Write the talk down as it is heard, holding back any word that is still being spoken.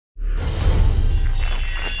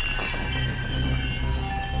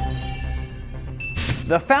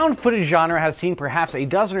The found footage genre has seen perhaps a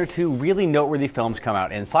dozen or two really noteworthy films come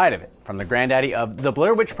out inside of it, from the granddaddy of The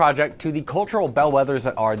Blair Witch Project to the cultural bellwethers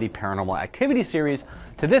that are the Paranormal Activity series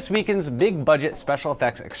to this weekend's big-budget special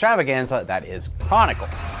effects extravaganza that is Chronicle.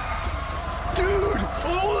 Dude,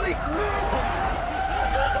 holy...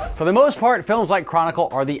 For the most part, films like Chronicle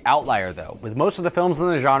are the outlier though, with most of the films in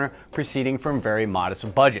the genre proceeding from very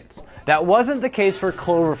modest budgets. That wasn't the case for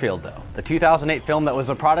Cloverfield though, the 2008 film that was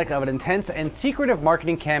a product of an intense and secretive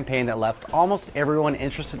marketing campaign that left almost everyone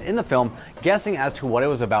interested in the film guessing as to what it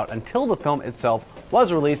was about until the film itself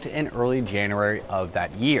was released in early January of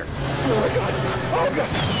that year.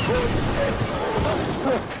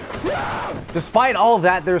 Despite all of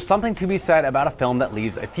that, there's something to be said about a film that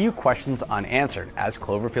leaves a few questions unanswered, as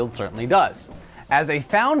Cloverfield certainly does. As a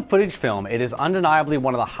found footage film, it is undeniably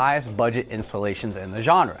one of the highest budget installations in the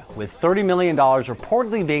genre, with $30 million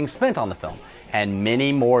reportedly being spent on the film, and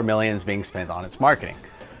many more millions being spent on its marketing.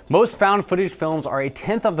 Most found footage films are a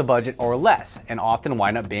tenth of the budget or less, and often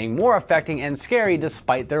wind up being more affecting and scary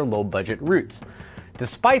despite their low budget roots.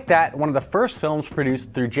 Despite that, one of the first films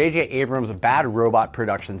produced through J.J. Abrams' Bad Robot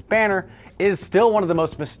Productions banner is still one of the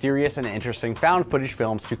most mysterious and interesting found footage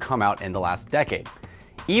films to come out in the last decade.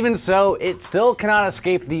 Even so, it still cannot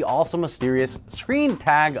escape the also mysterious screen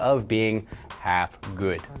tag of being half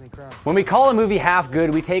good. When we call a movie half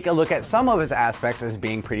good, we take a look at some of its aspects as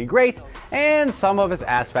being pretty great, and some of its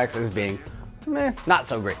aspects as being not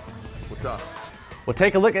so great. What's up? We'll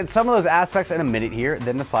take a look at some of those aspects in a minute here,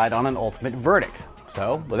 then decide on an ultimate verdict.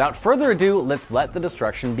 So, without further ado, let's let the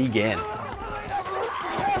destruction begin.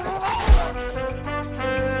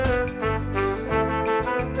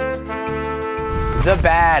 The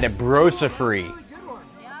Bad Brosifree.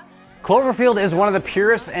 Cloverfield is one of the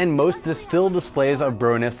purest and most distilled displays of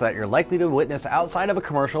broness that you're likely to witness outside of a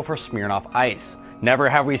commercial for Smirnoff Ice. Never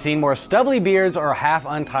have we seen more stubbly beards or half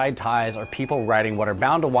untied ties or people writing what are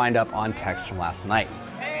bound to wind up on text from last night.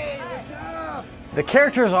 The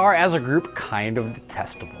characters are, as a group, kind of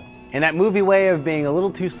detestable, in that movie way of being a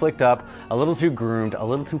little too slicked up, a little too groomed, a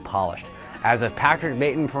little too polished, as if Patrick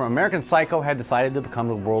Bateman from American Psycho had decided to become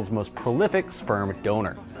the world's most prolific sperm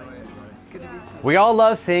donor. We all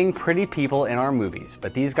love seeing pretty people in our movies,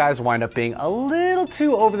 but these guys wind up being a little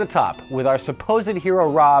too over the top, with our supposed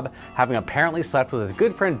hero Rob having apparently slept with his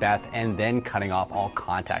good friend Beth and then cutting off all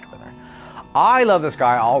contact with her. I love this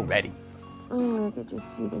guy already. Oh, I could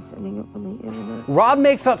just see this ending up on the internet. Rob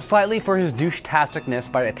makes up slightly for his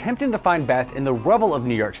douche-tasticness by attempting to find Beth in the rubble of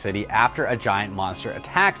New York City after a giant monster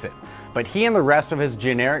attacks it. But he and the rest of his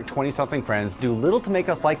generic 20-something friends do little to make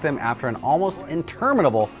us like them after an almost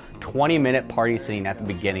interminable 20-minute party scene at the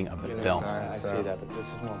beginning of the film. I see that, but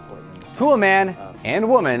this is more important. To a man and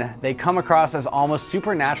woman, they come across as almost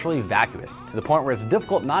supernaturally vacuous, to the point where it's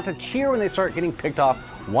difficult not to cheer when they start getting picked off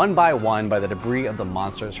one by the debris of the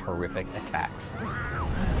monster's horrific attacks.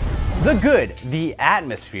 The good, the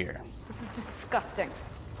atmosphere. This is disgusting.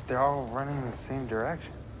 They're all running in the same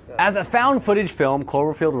direction. As a found footage film,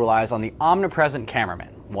 Cloverfield relies on the omnipresent cameraman,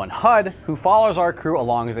 one HUD, who follows our crew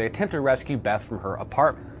along as they attempt to rescue Beth from her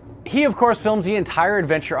apartment. He, of course, films the entire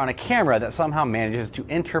adventure on a camera that somehow manages to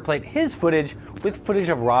interpolate his footage with footage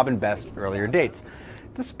of Rob and Beth's earlier dates,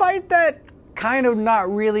 despite that kind of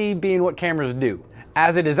not really being what cameras do.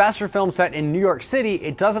 As a disaster film set in New York City,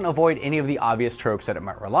 it doesn't avoid any of the obvious tropes that it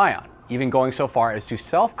might rely on, even going so far as to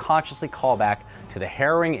self-consciously call back to the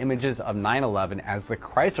harrowing images of 9/11 as the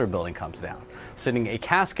Chrysler Building comes down, sending a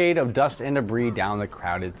cascade of dust and debris down the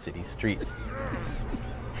crowded city streets.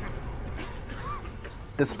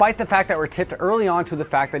 Despite the fact that we're tipped early on to the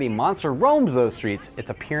fact that a monster roams those streets,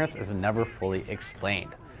 its appearance is never fully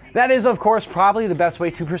explained. That is, of course, probably the best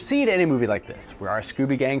way to proceed in a movie like this, where our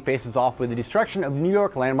Scooby Gang faces off with the destruction of New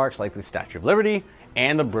York landmarks like the Statue of Liberty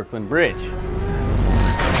and the Brooklyn Bridge.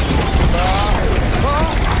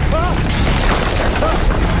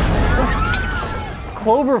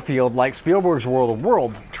 Cloverfield, like Spielberg's World of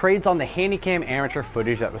Worlds, trades on the handycam amateur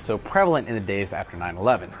footage that was so prevalent in the days after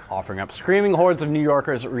 9/11, offering up screaming hordes of New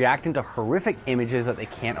Yorkers reacting to horrific images that they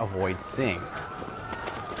can't avoid seeing.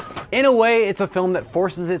 In a way, it's a film that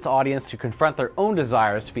forces its audience to confront their own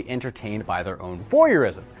desires to be entertained by their own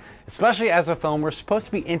voyeurism, especially as a film we're supposed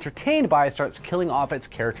to be entertained by starts killing off its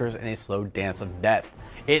characters in a slow dance of death.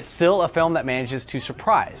 It's still a film that manages to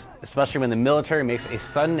surprise, especially when the military makes a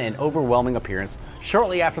sudden and overwhelming appearance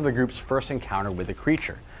shortly after the group's first encounter with the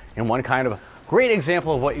creature, and one kind of great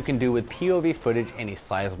example of what you can do with POV footage and a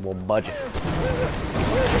sizable budget.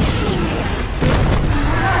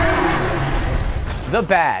 The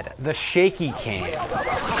bad, the shaky cam.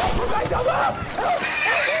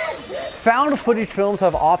 Found footage films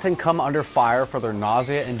have often come under fire for their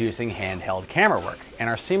nausea-inducing handheld camera work, and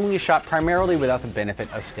are seemingly shot primarily without the benefit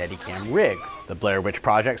of Steadicam rigs. The Blair Witch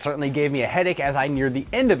Project certainly gave me a headache as I neared the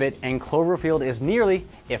end of it, and Cloverfield is nearly,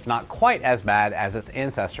 if not quite as bad as its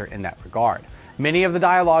ancestor in that regard. Many of the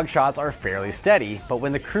dialogue shots are fairly steady, but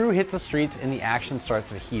when the crew hits the streets and the action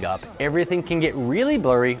starts to heat up, everything can get really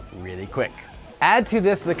blurry really quick. Add to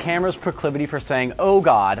this the camera's proclivity for saying, "Oh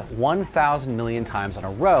God," 1,000 million times in a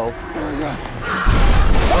row.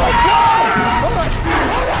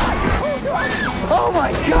 Oh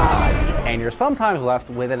my God! And you're sometimes left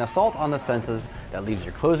with an assault on the senses that leaves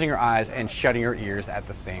you closing your eyes and shutting your ears at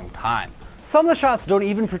the same time. Some of the shots don't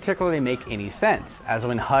even particularly make any sense, as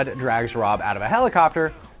when HUD drags Rob out of a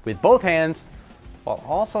helicopter with both hands, while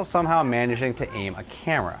also somehow managing to aim a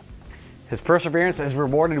camera. His perseverance is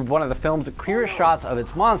rewarded with one of the film's clearest shots of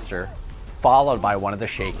its monster, followed by one of the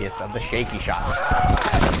shakiest of the shaky shots.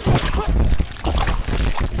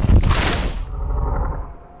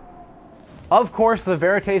 Of course, the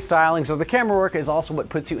verite stylings of the camera work is also what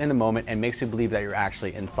puts you in the moment and makes you believe that you're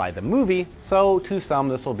actually inside the movie, so to some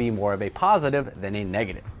this will be more of a positive than a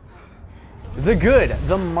negative. The good,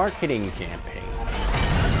 the marketing campaign.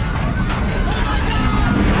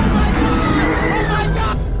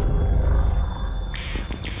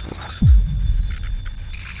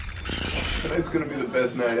 Tonight's gonna be the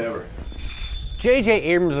best night ever. J.J.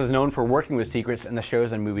 Abrams is known for working with secrets in the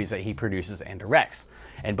shows and movies that he produces and directs,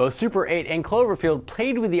 and both Super 8 and Cloverfield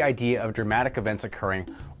played with the idea of dramatic events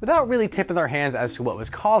occurring without really tipping their hands as to what was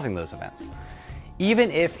causing those events.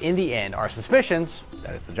 Even if, in the end, our suspicions,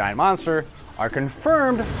 that it's a giant monster, are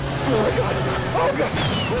confirmed,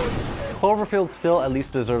 Cloverfield still at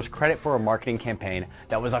least deserves credit for a marketing campaign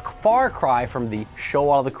that was a far cry from the show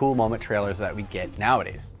all the cool moment trailers that we get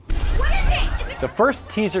nowadays. The first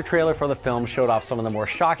teaser trailer for the film showed off some of the more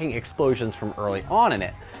shocking explosions from early on in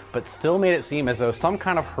it, but still made it seem as though some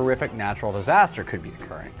kind of horrific natural disaster could be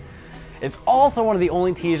occurring. It's also one of the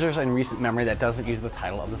only teasers in recent memory that doesn't use the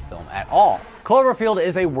title of the film at all. Cloverfield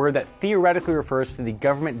is a word that theoretically refers to the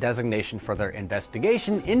government designation for their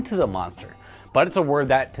investigation into the monster, but it's a word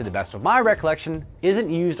that, to the best of my recollection, isn't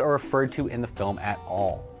used or referred to in the film at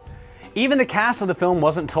all. Even the cast of the film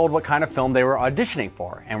wasn't told what kind of film they were auditioning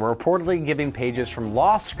for, and were reportedly given pages from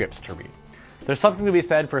law scripts to read. There's something to be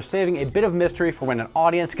said for saving a bit of mystery for when an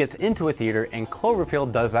audience gets into a theater, and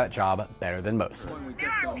Cloverfield does that job better than most.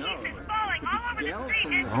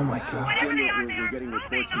 Oh my God.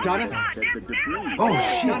 Oh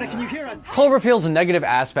shit! Can you hear us? Cloverfield's negative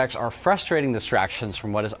aspects are frustrating distractions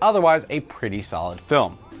from what is otherwise a pretty solid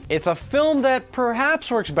film. It's a film that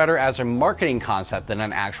perhaps works better as a marketing concept than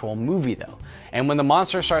an actual movie though, and when the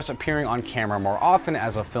monster starts appearing on camera more often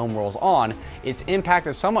as the film rolls on, its impact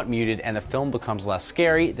is somewhat muted and the film becomes less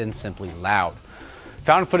scary than simply loud.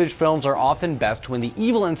 Found footage films are often best when the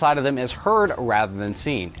evil inside of them is heard rather than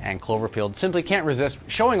seen, and Cloverfield simply can't resist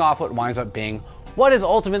showing off what winds up being what is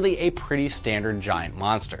ultimately a pretty standard giant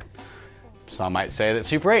monster. Some might say that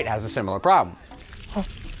Super 8 has a similar problem.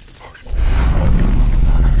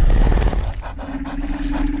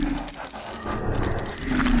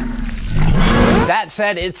 That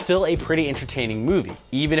said, it's still a pretty entertaining movie,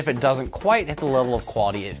 even if it doesn't quite hit the level of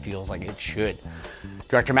quality it feels like it should.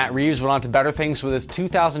 Director Matt Reeves went on to better things with his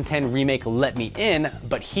 2010 remake Let Me In,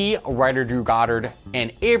 but he, writer Drew Goddard,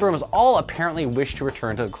 and Abrams all apparently wish to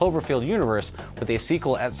return to the Cloverfield universe with a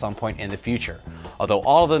sequel at some point in the future, although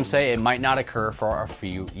all of them say it might not occur for a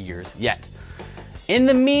few years yet. In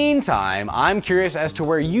the meantime, I'm curious as to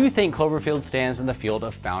where you think Cloverfield stands in the field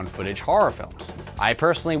of found footage horror films. I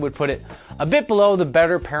personally would put it a bit below the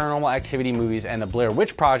better Paranormal Activity movies and the Blair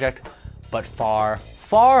Witch Project, but far,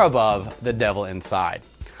 far above The Devil Inside.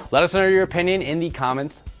 Let us know your opinion in the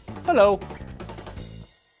comments below.